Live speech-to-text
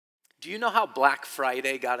Do you know how Black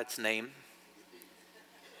Friday got its name?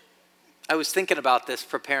 I was thinking about this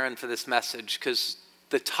preparing for this message because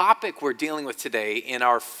the topic we're dealing with today in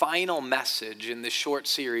our final message in this short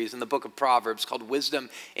series in the book of Proverbs called Wisdom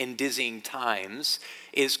in Dizzying Times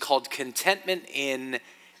is called Contentment in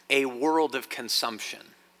a World of Consumption.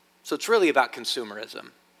 So it's really about consumerism.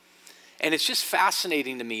 And it's just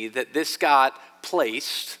fascinating to me that this got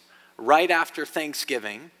placed right after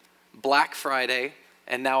Thanksgiving, Black Friday,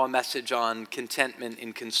 and now a message on contentment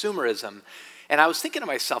in consumerism. And I was thinking to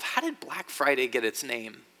myself, how did Black Friday get its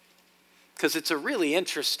name? Because it's a really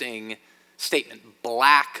interesting statement,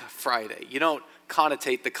 Black Friday. You don't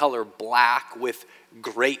connotate the color black with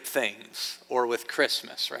great things or with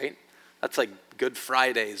Christmas, right? That's like Good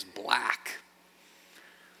Friday's black.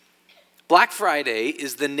 Black Friday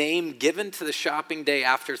is the name given to the shopping day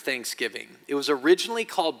after Thanksgiving. It was originally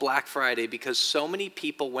called Black Friday because so many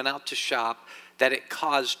people went out to shop that it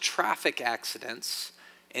caused traffic accidents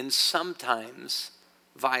and sometimes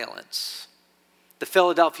violence. The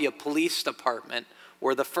Philadelphia Police Department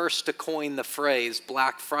were the first to coin the phrase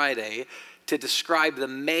Black Friday to describe the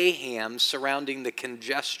mayhem surrounding the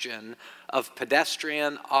congestion of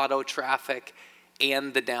pedestrian, auto traffic,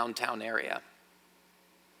 and the downtown area.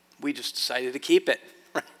 We just decided to keep it.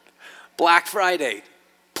 Black Friday,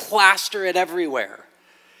 plaster it everywhere.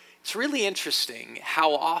 It's really interesting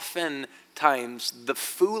how oftentimes the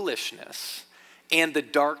foolishness and the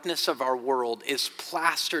darkness of our world is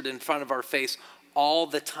plastered in front of our face all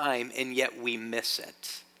the time, and yet we miss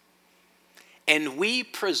it. And we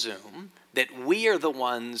presume that we are the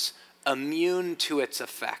ones immune to its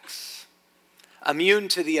effects, immune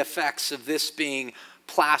to the effects of this being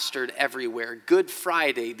plastered everywhere. Good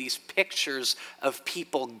Friday, these pictures of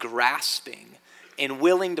people grasping and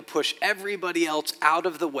willing to push everybody else out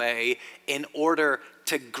of the way in order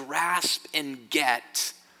to grasp and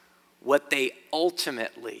get what they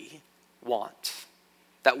ultimately want.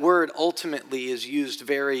 That word ultimately is used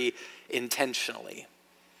very intentionally.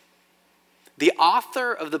 The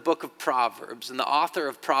author of the book of Proverbs and the author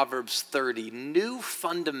of Proverbs 30 knew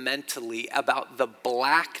fundamentally about the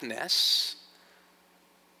blackness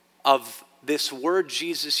of this word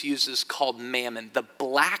Jesus uses called mammon, the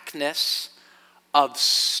blackness of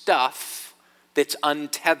stuff that's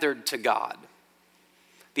untethered to God.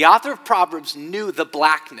 The author of Proverbs knew the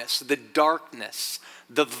blackness, the darkness,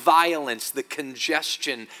 the violence, the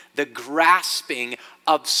congestion, the grasping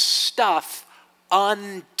of stuff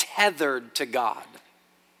untethered to God.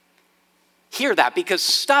 Hear that, because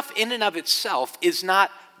stuff in and of itself is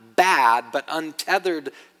not bad, but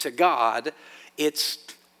untethered to God, it's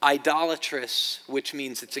idolatrous, which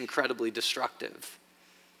means it's incredibly destructive.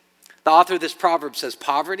 The author of this proverb says,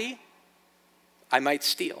 poverty, I might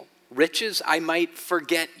steal. Riches, I might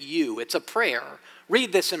forget you. It's a prayer.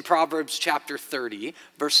 Read this in Proverbs chapter 30,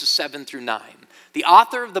 verses 7 through 9. The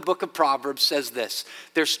author of the book of Proverbs says this,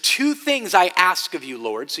 there's two things I ask of you,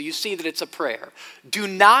 Lord. So you see that it's a prayer. Do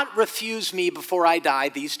not refuse me before I die,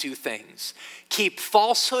 these two things. Keep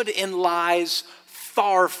falsehood and lies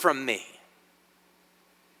far from me.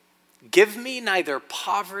 Give me neither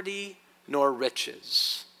poverty nor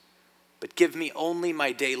riches, but give me only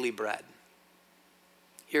my daily bread.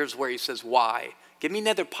 Here's where he says, why? Give me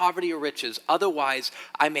neither poverty or riches, otherwise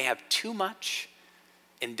I may have too much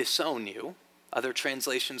and disown you. Other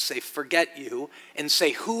translations say, forget you, and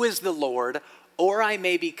say, who is the Lord? Or I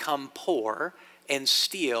may become poor and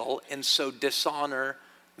steal, and so dishonor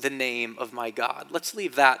the name of my God. Let's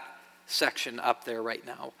leave that section up there right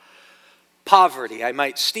now. Poverty, I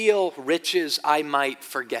might steal. Riches, I might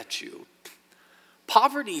forget you.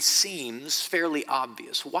 Poverty seems fairly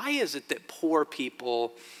obvious. Why is it that poor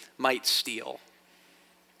people might steal?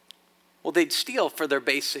 Well, they'd steal for their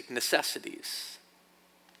basic necessities.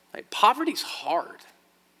 Right? Poverty's hard.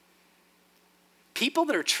 People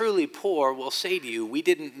that are truly poor will say to you, we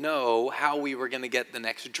didn't know how we were going to get the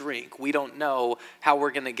next drink. We don't know how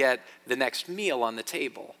we're going to get the next meal on the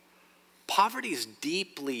table. Poverty is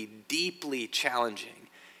deeply, deeply challenging.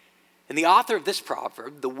 And the author of this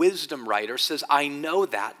proverb, the wisdom writer, says, I know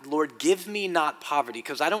that. Lord, give me not poverty,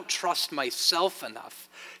 because I don't trust myself enough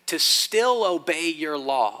to still obey your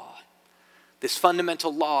law. This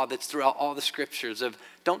fundamental law that's throughout all the scriptures of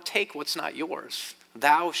don't take what's not yours.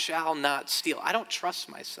 Thou shalt not steal. I don't trust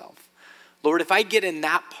myself. Lord, if I get in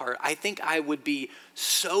that part, I think I would be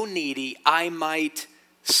so needy I might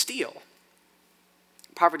steal.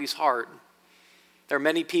 Poverty's hard. There are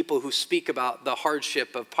many people who speak about the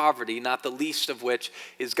hardship of poverty, not the least of which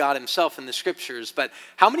is God himself in the scriptures. But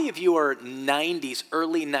how many of you are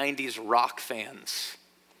early 90s rock fans?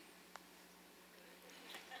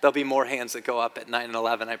 There'll be more hands that go up at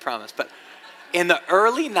 9/11, I promise. But in the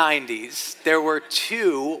early 90s, there were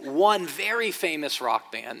one very famous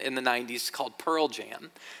rock band in the 90s called Pearl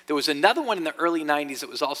Jam. There was another one in the early 90s that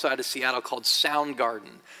was also out of Seattle called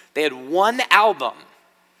Soundgarden. They had one album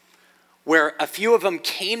where a few of them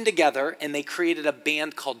came together and they created a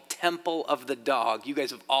band called Temple of the Dog. You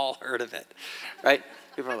guys have all heard of it, right?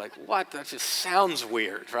 People are like, what? That just sounds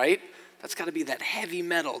weird, right? That's got to be that heavy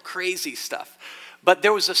metal, crazy stuff. But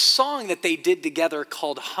there was a song that they did together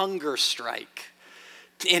called Hunger Strike.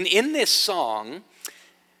 And in this song,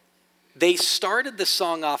 they started the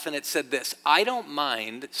song off and it said this: I don't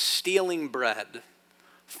mind stealing bread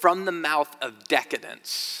from the mouth of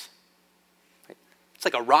decadence. It's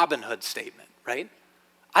like a Robin Hood statement, right?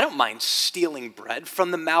 I don't mind stealing bread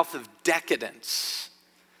from the mouth of decadence.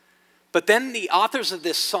 But then the authors of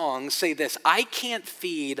this song say this: I can't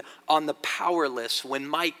feed on the powerless when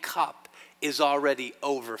my cup is already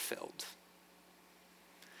overfilled.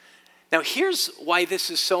 Now, here's why this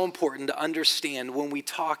is so important to understand when we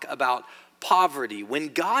talk about poverty. When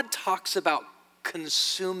God talks about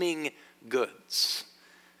consuming goods,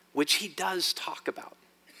 which he does talk about.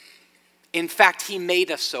 In fact, he made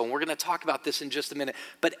us so, and we're going to talk about this in just a minute.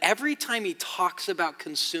 But every time he talks about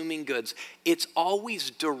consuming goods, it's always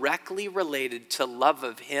directly related to love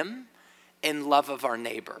of him and love of our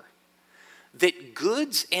neighbor. That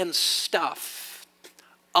goods and stuff,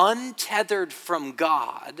 untethered from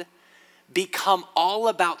God, become all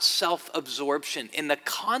about self-absorption, and the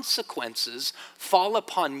consequences fall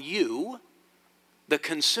upon you, the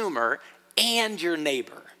consumer, and your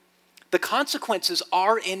neighbor. The consequences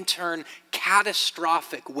are in turn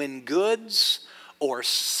catastrophic when goods or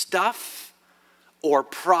stuff or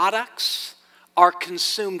products are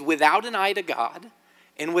consumed without an eye to God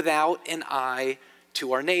and without an eye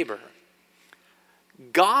to our neighbor.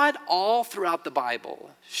 God, all throughout the Bible,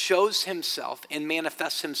 shows himself and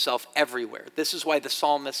manifests himself everywhere. This is why the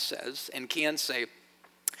psalmist says and can say,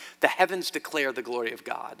 the heavens declare the glory of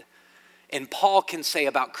God. And Paul can say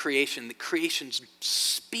about creation, that creation's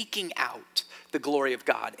speaking out the glory of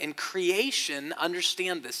God. And creation,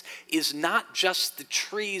 understand this, is not just the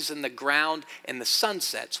trees and the ground and the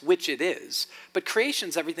sunsets, which it is, but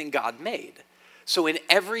creation's everything God made. So in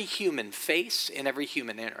every human face, in every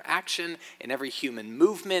human interaction, in every human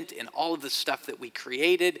movement, in all of the stuff that we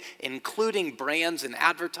created, including brands and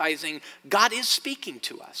advertising, God is speaking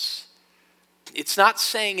to us. It's not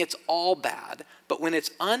saying it's all bad, but when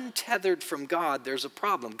it's untethered from God, there's a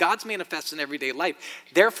problem. God's manifest in everyday life.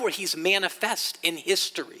 Therefore, he's manifest in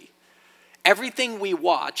history. Everything we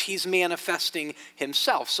watch, he's manifesting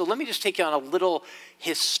himself. So let me just take you on a little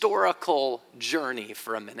historical journey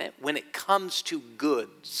for a minute when it comes to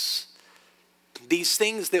goods. These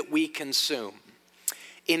things that we consume.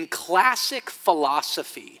 In classic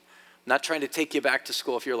philosophy, I'm not trying to take you back to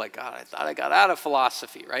school if you're like, God, I thought I got out of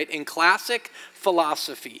philosophy, right? In classic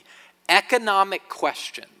philosophy, economic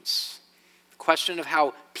questions, the question of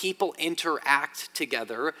how people interact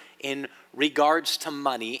together in regards to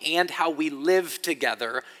money and how we live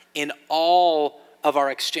together in all of our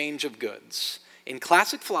exchange of goods. In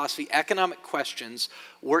classic philosophy, economic questions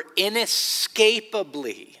were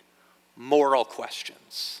inescapably moral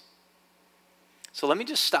questions. So let me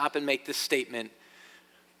just stop and make this statement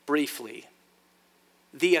briefly.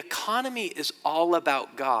 The economy is all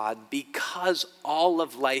about God because all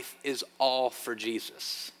of life is all for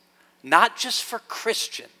Jesus, not just for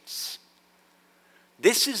Christians.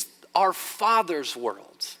 This is our Father's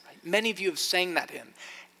world. Right? Many of you have sang that hymn.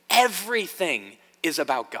 Everything is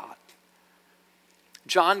about God.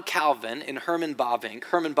 John Calvin in Herman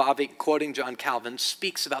Bavinck, quoting John Calvin,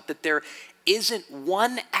 speaks about that there isn't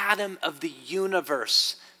one atom of the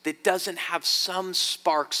universe that doesn't have some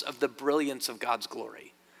sparks of the brilliance of God's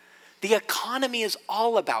glory. The economy is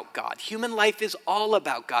all about God. Human life is all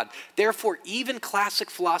about God. Therefore, even classic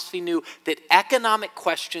philosophy knew that economic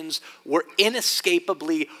questions were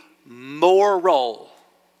inescapably moral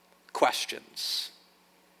questions.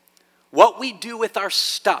 What we do with our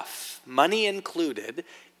stuff, money included,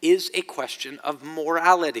 is a question of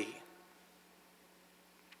morality.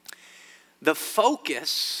 The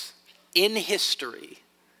focus in history,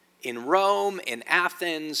 in Rome, in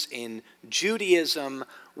Athens, in Judaism,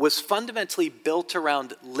 was fundamentally built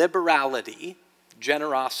around liberality,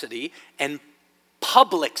 generosity, and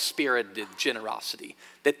public-spirited generosity.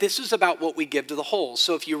 That this is about what we give to the whole.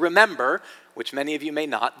 So if you remember, which many of you may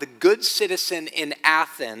not, the good citizen in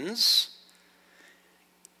Athens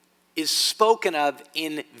is spoken of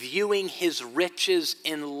in viewing his riches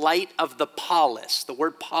in light of the polis. The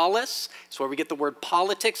word polis is where we get the word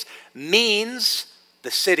politics, means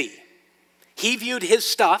the city. He viewed his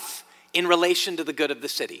stuff in relation to the good of the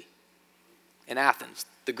city. In Athens,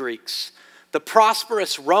 the Greeks. The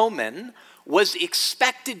prosperous Roman was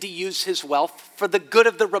expected to use his wealth for the good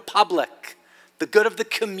of the republic, the good of the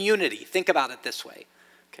community. Think about it this way.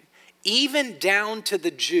 Okay. Even down to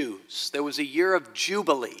the Jews, there was a year of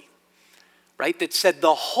Jubilee, right? That said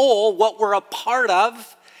the whole, what we're a part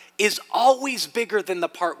of, is always bigger than the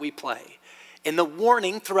part we play. And the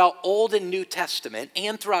warning throughout Old and New Testament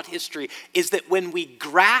and throughout history is that when we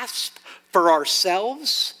grasp for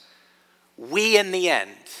ourselves, we in the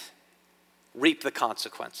end reap the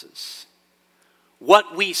consequences.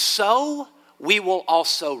 What we sow, we will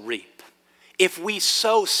also reap. If we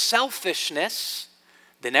sow selfishness,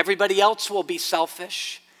 then everybody else will be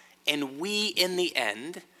selfish, and we in the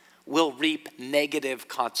end will reap negative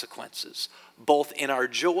consequences, both in our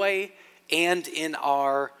joy and in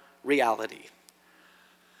our reality.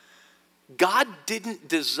 God didn't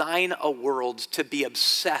design a world to be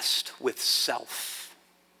obsessed with self.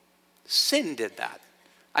 Sin did that.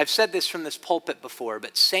 I've said this from this pulpit before,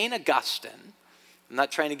 but St. Augustine, I'm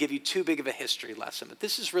not trying to give you too big of a history lesson, but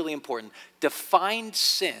this is really important, defined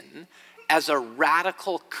sin as a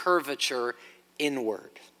radical curvature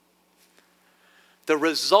inward. The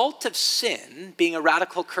result of sin being a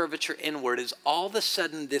radical curvature inward is all of a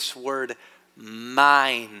sudden this word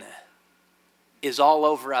mine is all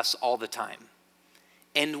over us all the time.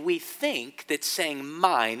 And we think that saying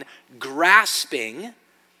mine, grasping,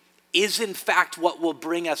 is in fact what will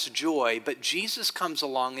bring us joy. But Jesus comes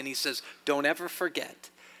along and he says, don't ever forget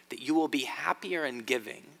that you will be happier in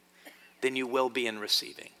giving than you will be in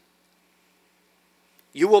receiving.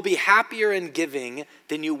 You will be happier in giving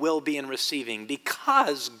than you will be in receiving,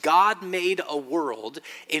 because God made a world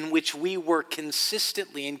in which we were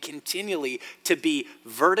consistently and continually to be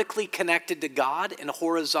vertically connected to God and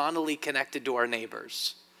horizontally connected to our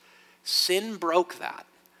neighbors. Sin broke that.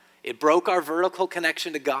 It broke our vertical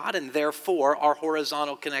connection to God and therefore our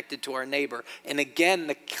horizontal connected to our neighbor. And again,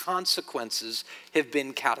 the consequences have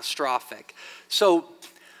been catastrophic. So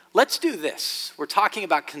let's do this. We're talking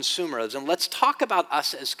about consumerism. Let's talk about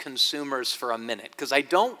us as consumers for a minute, because I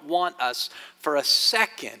don't want us for a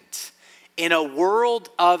second in a world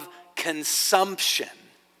of consumption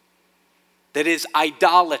that is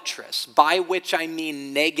idolatrous, by which I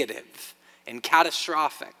mean negative and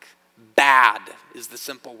catastrophic. Bad is the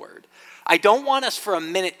simple word. I don't want us for a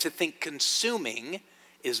minute to think consuming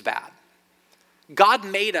is bad. God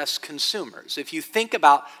made us consumers. If you think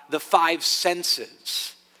about the five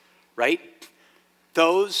senses, right?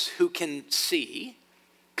 Those who can see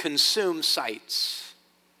consume sights.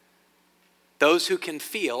 Those who can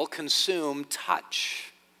feel consume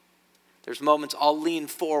touch. There's moments I'll lean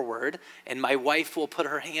forward and my wife will put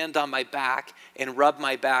her hand on my back and rub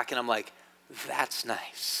my back, and I'm like, that's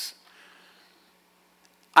nice.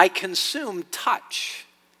 I consume touch,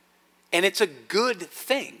 and it's a good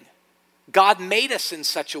thing. God made us in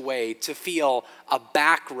such a way to feel a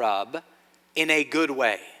back rub in a good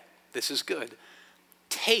way. This is good.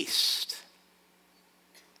 Taste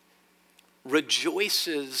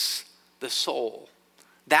rejoices the soul.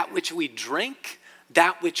 That which we drink,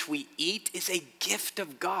 that which we eat is a gift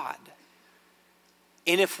of God.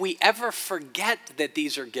 And if we ever forget that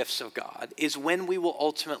these are gifts of God, is when we will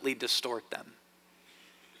ultimately distort them.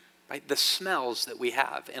 Right? The smells that we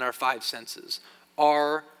have in our five senses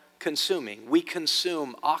are consuming. We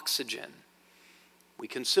consume oxygen. We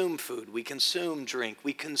consume food. We consume drink.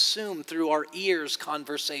 We consume through our ears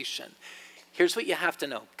conversation. Here's what you have to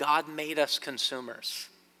know. God made us consumers,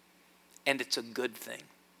 and it's a good thing.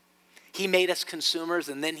 He made us consumers,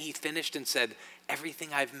 and then he finished and said,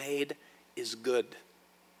 everything I've made is good.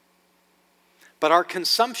 But our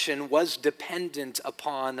consumption was dependent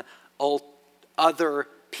upon other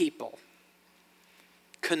people.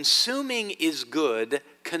 Consuming is good.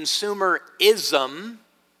 Consumerism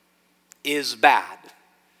is bad.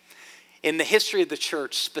 In the history of the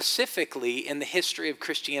church, specifically in the history of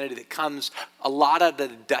Christianity that comes a lot out of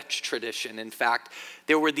the Dutch tradition, in fact,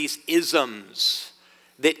 there were these isms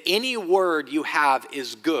that any word you have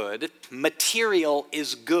is good. Material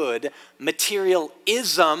is good.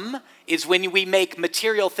 Materialism is when we make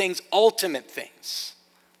material things ultimate things.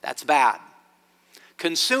 That's bad.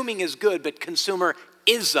 Consuming is good, but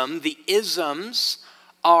consumerism, the isms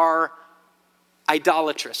are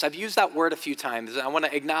idolatrous. I've used that word a few times, and I want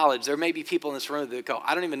to acknowledge there may be people in this room that go,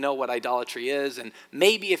 I don't even know what idolatry is, and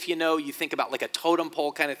maybe if you know, you think about like a totem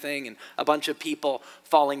pole kind of thing and a bunch of people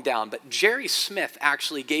falling down. But Jerry Smith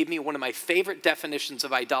actually gave me one of my favorite definitions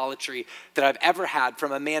of idolatry that I've ever had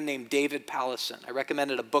from a man named David Powlison. I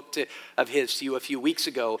recommended a book of his to you a few weeks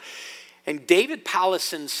ago, and David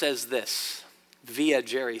Powlison says this: via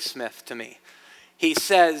Jerry Smith to me. He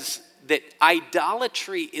says that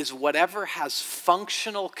idolatry is whatever has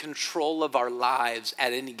functional control of our lives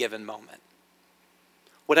at any given moment.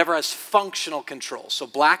 Whatever has functional control. So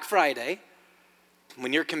Black Friday,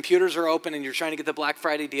 when your computers are open and you're trying to get the Black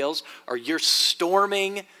Friday deals, or you're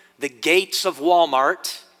storming the gates of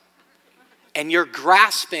Walmart and you're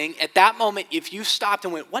grasping, at that moment, if you stopped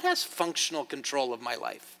and went, what has functional control of my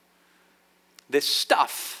life? This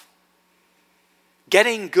stuff.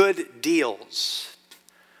 Getting good deals.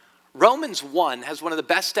 Romans 1 has one of the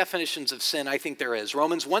best definitions of sin I think there is.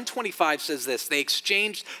 Romans 1:25 says this: they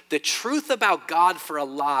exchanged the truth about God for a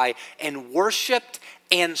lie and worshiped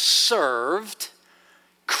and served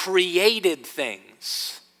created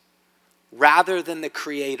things rather than the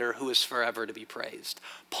Creator who is forever to be praised.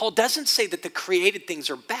 Paul doesn't say that the created things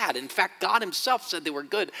are bad. In fact, God himself said they were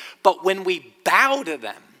good. But when we bow to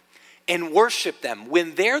them and worship them,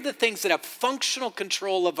 when they're the things that have functional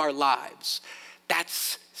control of our lives,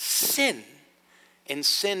 that's sin. And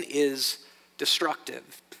sin is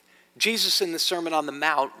destructive. Jesus in the Sermon on the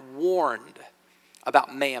Mount warned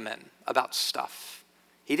about mammon, about stuff.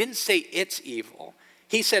 He didn't say it's evil.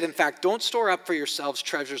 He said, in fact, don't store up for yourselves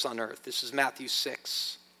treasures on earth. This is Matthew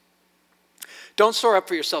 6. Don't store up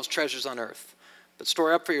for yourselves treasures on earth, but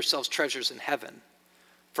store up for yourselves treasures in heaven.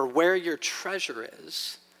 For where your treasure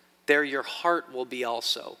is, there your heart will be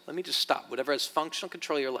also. Let me just stop. Whatever has functional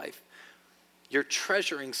control of your life, you're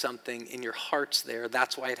treasuring something and your heart's there.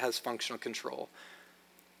 That's why it has functional control.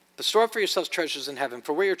 But store up for yourselves treasures in heaven.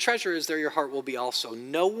 For where your treasure is, there your heart will be also.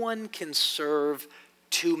 No one can serve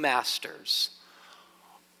two masters.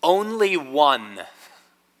 Only one.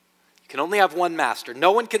 You can only have one master.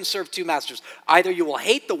 No one can serve two masters. Either you will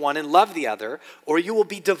hate the one and love the other, or you will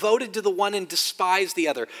be devoted to the one and despise the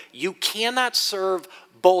other. You cannot serve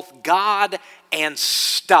both God and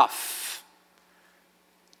stuff.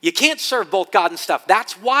 You can't serve both God and stuff.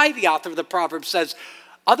 That's why the author of the Proverbs says,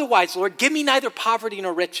 otherwise, Lord, give me neither poverty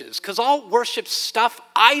nor riches, because I'll worship stuff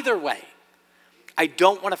either way. I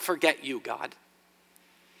don't want to forget you, God.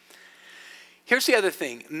 Here's the other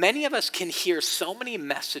thing. Many of us can hear so many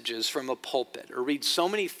messages from a pulpit or read so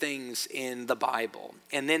many things in the Bible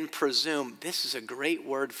and then presume this is a great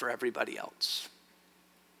word for everybody else.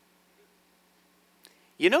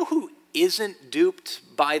 You know who isn't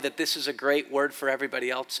duped by that this is a great word for everybody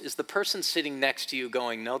else is the person sitting next to you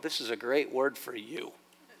going, no, this is a great word for you.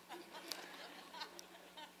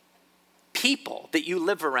 People that you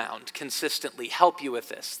live around consistently help you with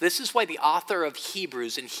this. This is why the author of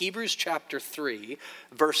Hebrews, in Hebrews chapter 3,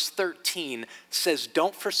 verse 13, says,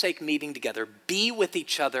 don't forsake meeting together. Be with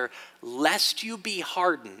each other, lest you be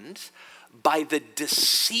hardened by the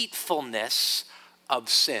deceitfulness of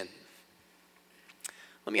sin.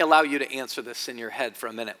 Let me allow you to answer this in your head for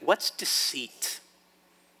a minute. What's deceit?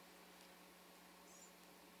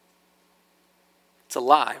 It's a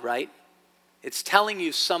lie, right? It's telling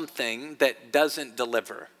you something that doesn't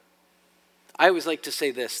deliver. I always like to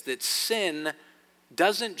say this, that sin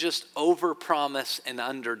doesn't just overpromise and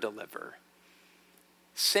underdeliver.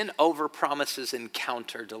 Sin overpromises and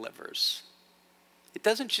counter-delivers. It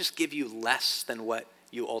doesn't just give you less than what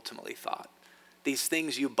you ultimately thought. These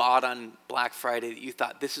things you bought on Black Friday that you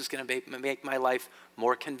thought, this is going to make my life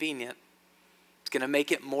more convenient. It's going to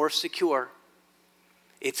make it more secure.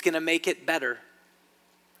 It's going to make it better.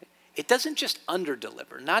 It doesn't just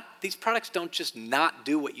underdeliver. These products don't just not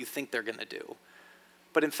do what you think they're going to do.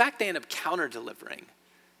 But in fact, they end up counter-delivering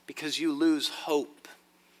because you lose hope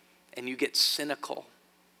and you get cynical.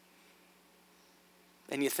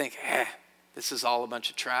 And you think, this is all a bunch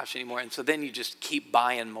of trash anymore. And so then you just keep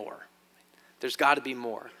buying more. There's got to be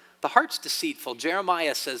more. The heart's deceitful.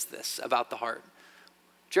 Jeremiah says this about the heart.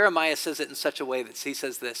 Jeremiah says it in such a way that he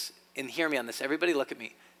says this, and hear me on this. Everybody look at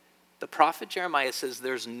me. The prophet Jeremiah says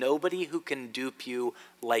there's nobody who can dupe you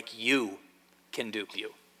like you can dupe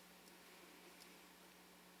you.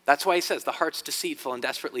 That's why he says the heart's deceitful and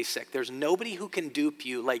desperately sick. There's nobody who can dupe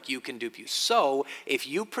you like you can dupe you. So if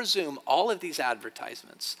you presume all of these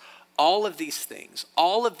advertisements, all of these things,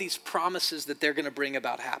 all of these promises that they're going to bring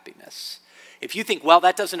about happiness, if you think, well,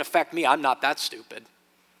 that doesn't affect me, I'm not that stupid.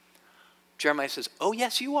 Jeremiah says, oh,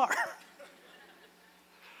 yes, you are.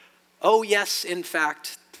 Oh, yes, in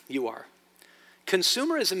fact, you are.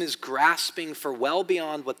 Consumerism is grasping for well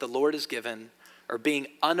beyond what the Lord has given or being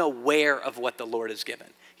unaware of what the Lord has given.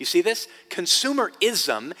 You see this?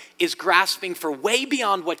 Consumerism is grasping for way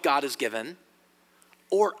beyond what God has given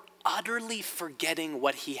or utterly forgetting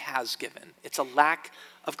what he has given. It's a lack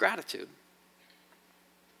of gratitude.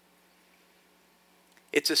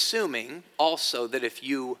 It's assuming also that if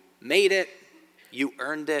you made it, you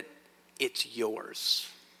earned it, it's yours.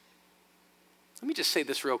 Let me just say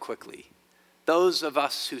this real quickly. Those of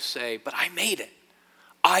us who say, but I made it,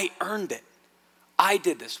 I earned it, I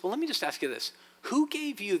did this. Well, let me just ask you this. Who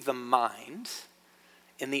gave you the mind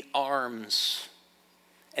and the arms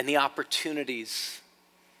and the opportunities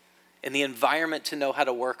and the environment to know how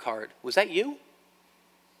to work hard? Was that you?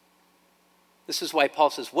 This is why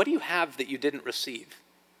Paul says, what do you have that you didn't receive?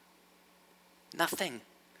 Nothing.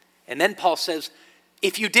 And then Paul says,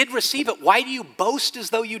 if you did receive it, why do you boast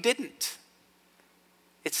as though you didn't?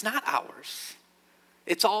 It's not ours.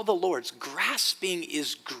 It's all the Lord's. Grasping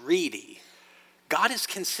is greedy. God is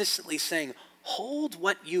consistently saying, hold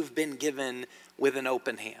what you've been given with an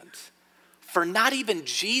open hand. For not even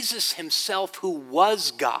Jesus himself, who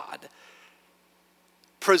was God,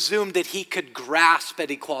 presumed that he could grasp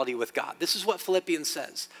at equality with God. This is what Philippians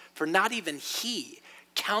says. For not even he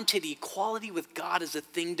counted equality with God as a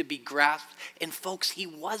thing to be grasped. And folks, he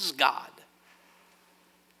was God.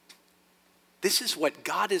 This is what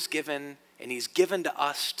God has given, and he's given to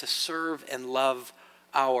us to serve and love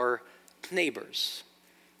our neighbors.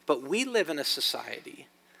 But we live in a society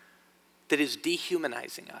that is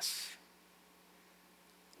dehumanizing us.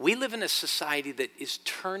 We live in a society that is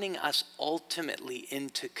turning us ultimately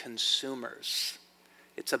into consumers.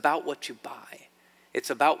 It's about what you buy. It's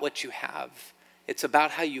about what you have. It's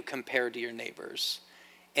about how you compare to your neighbors.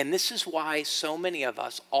 And this is why so many of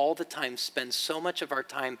us all the time spend so much of our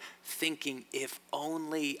time thinking, if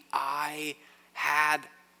only I had,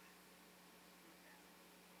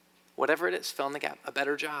 whatever it is, fill in the gap, a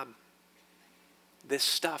better job, this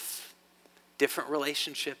stuff, different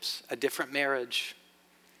relationships, a different marriage.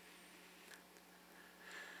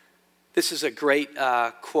 This is a great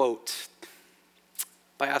quote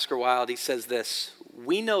by Oscar Wilde. He says this: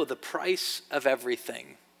 we know the price of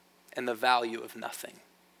everything and the value of nothing.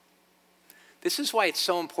 This is why it's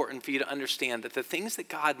so important for you to understand that the things that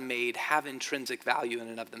God made have intrinsic value in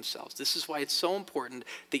and of themselves. This is why it's so important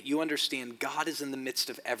that you understand God is in the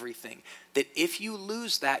midst of everything. That if you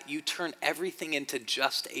lose that, you turn everything into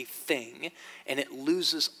just a thing, and it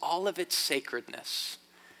loses all of its sacredness.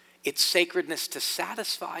 Its sacredness to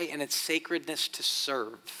satisfy and its sacredness to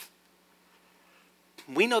serve.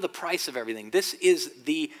 We know the price of everything. This is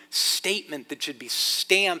the statement that should be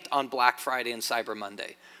stamped on Black Friday and Cyber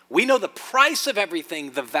Monday. We know the price of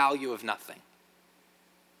everything, the value of nothing.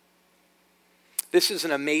 This is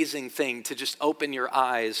an amazing thing to just open your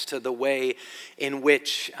eyes to the way in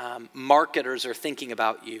which marketers are thinking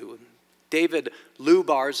about you. David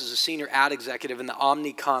Lubars is a senior ad executive in the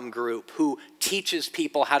Omnicom group who teaches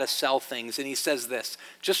people how to sell things. And he says this: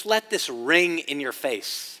 just let this ring in your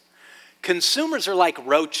face. Consumers are like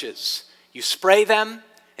roaches. You spray them,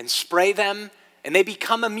 and they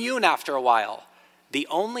become immune after a while. The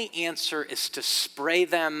only answer is to spray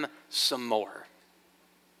them some more.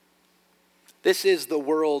 This is the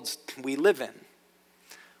world we live in.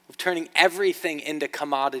 We're turning everything into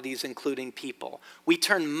commodities, including people. We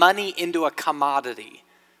turn money into a commodity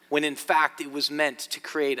when in fact it was meant to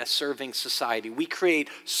create a serving society. We create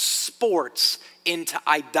sports into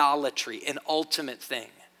idolatry, an ultimate thing.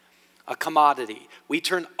 A commodity. We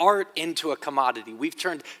turn art into a commodity. We've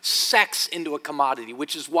turned sex into a commodity,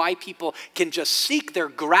 which is why people can just seek their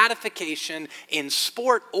gratification in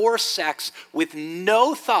sport or sex with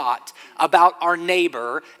no thought about our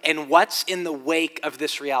neighbor and what's in the wake of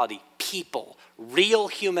this reality. People, real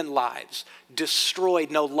human lives,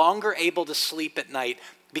 destroyed, no longer able to sleep at night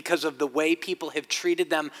because of the way people have treated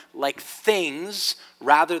them like things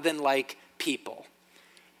rather than like people.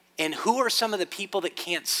 And who are some of the people that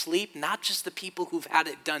can't sleep? Not just the people who've had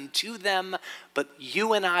it done to them, but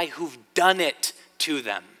you and I who've done it to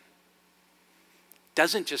them.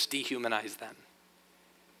 Doesn't just dehumanize them.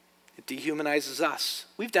 It dehumanizes us.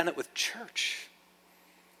 We've done it with church.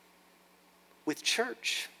 With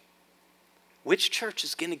church. Which church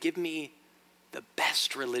is going to give me the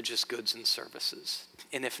best religious goods and services?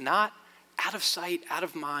 And if not, out of sight, out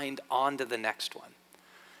of mind, on to the next one.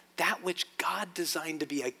 That which God designed to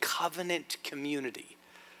be a covenant community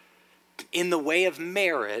in the way of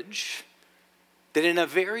marriage, that in a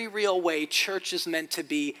very real way, church is meant to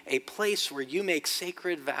be a place where you make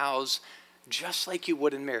sacred vows just like you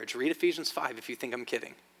would in marriage. Read Ephesians 5 if you think I'm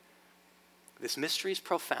kidding. This mystery is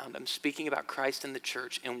profound. I'm speaking about Christ and the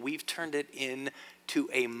church, and we've turned it into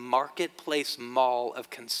a marketplace mall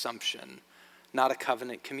of consumption, not a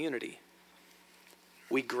covenant community.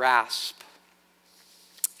 We grasp.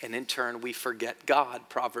 And in turn, we forget God,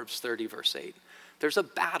 Proverbs 30, verse 8. There's a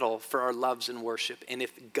battle for our loves and worship. And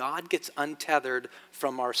if God gets untethered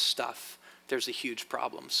from our stuff, there's a huge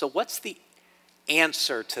problem. So what's the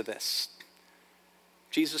answer to this?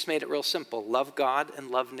 Jesus made it real simple. Love God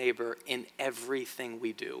and love neighbor in everything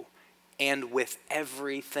we do and with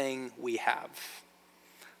everything we have.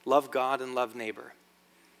 Love God and love neighbor.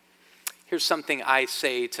 Here's something I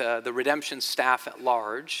say to the Redemption staff at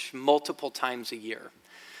large multiple times a year.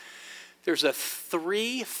 There's a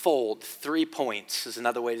threefold, 3 points is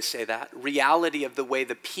another way to say that, reality of the way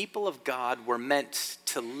the people of God were meant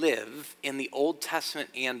to live in the Old Testament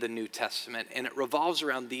and the New Testament. And it revolves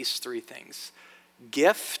around these 3 things: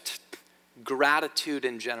 gift, gratitude,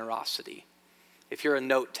 and generosity. If you're a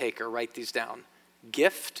note taker, write these down.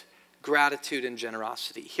 Gift, gratitude, and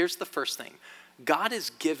generosity. Here's the first thing. God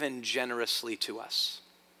has given generously to us.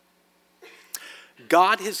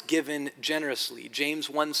 God has given generously. James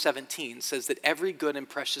 1:17 says that every good and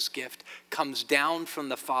precious gift comes down from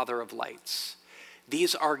the Father of lights.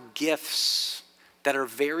 These are gifts that are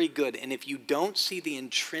very good. And if you don't see the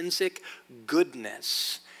intrinsic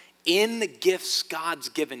goodness in the gifts God's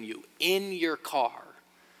given you, in your car,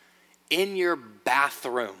 in your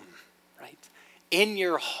bathroom, right? In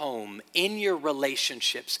your home, in your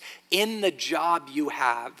relationships, in the job you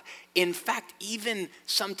have, in fact, even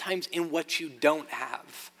sometimes in what you don't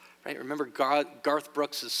have, right? Remember Garth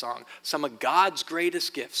Brooks' song, some of God's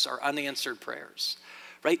greatest gifts are unanswered prayers,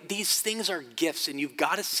 right? These things are gifts, and you've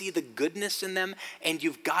got to see the goodness in them, and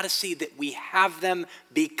you've got to see that we have them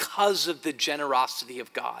because of the generosity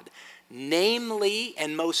of God. Namely,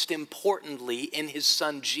 and most importantly, in his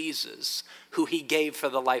son Jesus, who he gave for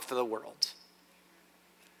the life of the world.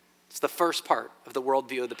 It's the first part of the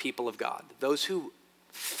worldview of the people of God. Those who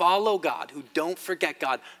follow God, who don't forget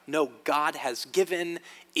God, know God has given,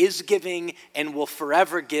 is giving, and will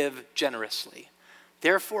forever give generously.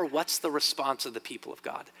 Therefore, what's the response of the people of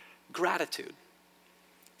God? Gratitude,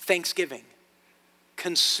 thanksgiving,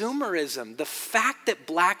 consumerism. The fact that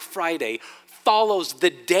Black Friday follows the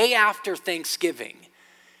day after Thanksgiving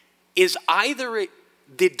is either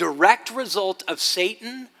the direct result of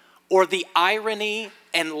Satan or the irony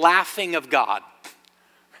and laughing of God.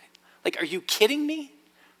 Like, are you kidding me?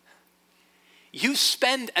 You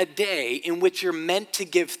spend a day in which you're meant to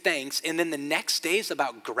give thanks, and then the next day is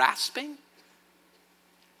about grasping?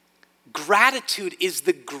 Gratitude is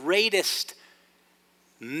the greatest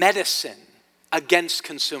medicine against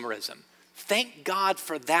consumerism. Thank God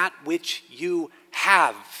for that which you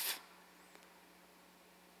have.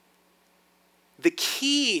 The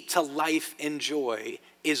key to life and joy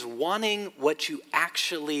is wanting what you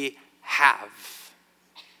actually have.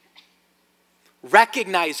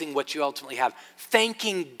 Recognizing what you ultimately have.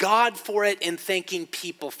 Thanking God for it and thanking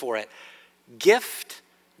people for it. Gift,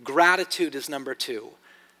 gratitude is number 2.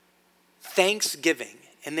 Thanksgiving.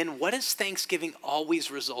 And then what does thanksgiving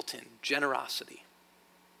always result in? Generosity.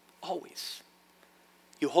 Always.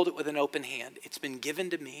 You hold it with an open hand. It's been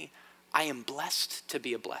given to me. I am blessed to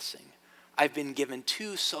be a blessing. I've been given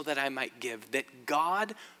to so that I might give. That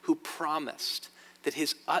God, who promised that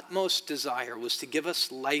his utmost desire was to give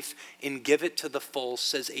us life and give it to the full,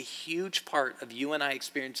 says a huge part of you and I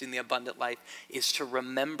experiencing the abundant life is to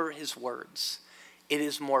remember his words. It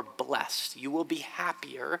is more blessed. You will be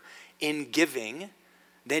happier in giving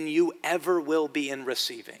than you ever will be in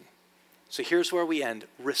receiving. So here's where we end.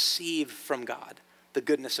 Receive from God the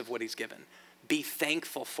goodness of what he's given. Be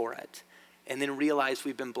thankful for it. And then realize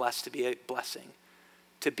we've been blessed to be a blessing,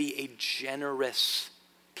 to be a generous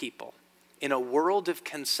people. In a world of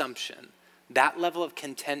consumption, that level of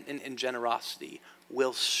contentment and generosity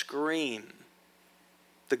will scream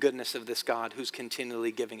the goodness of this God who's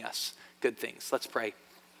continually giving us good things. Let's pray.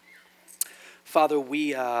 Father,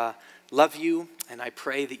 we love you, and I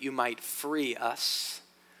pray that you might free us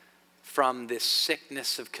from this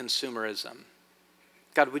sickness of consumerism.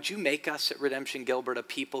 God, would you make us at Redemption Gilbert a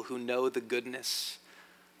people who know the goodness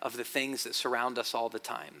of the things that surround us all the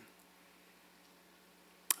time,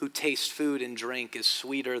 who taste food and drink as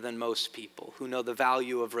sweeter than most people, who know the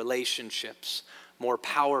value of relationships more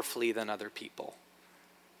powerfully than other people.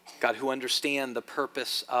 God, who understand the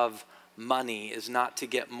purpose of money is not to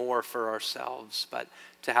get more for ourselves, but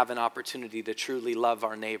to have an opportunity to truly love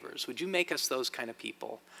our neighbors. Would you make us those kind of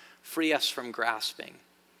people? Free us from grasping,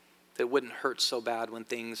 that wouldn't hurt so bad when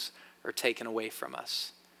things are taken away from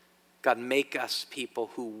us. God, make us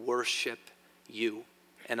people who worship you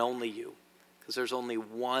and only you, because there's only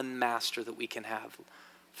one master that we can have.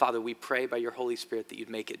 Father, we pray by your Holy Spirit that you'd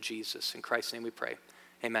make it Jesus. In Christ's name we pray.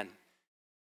 Amen.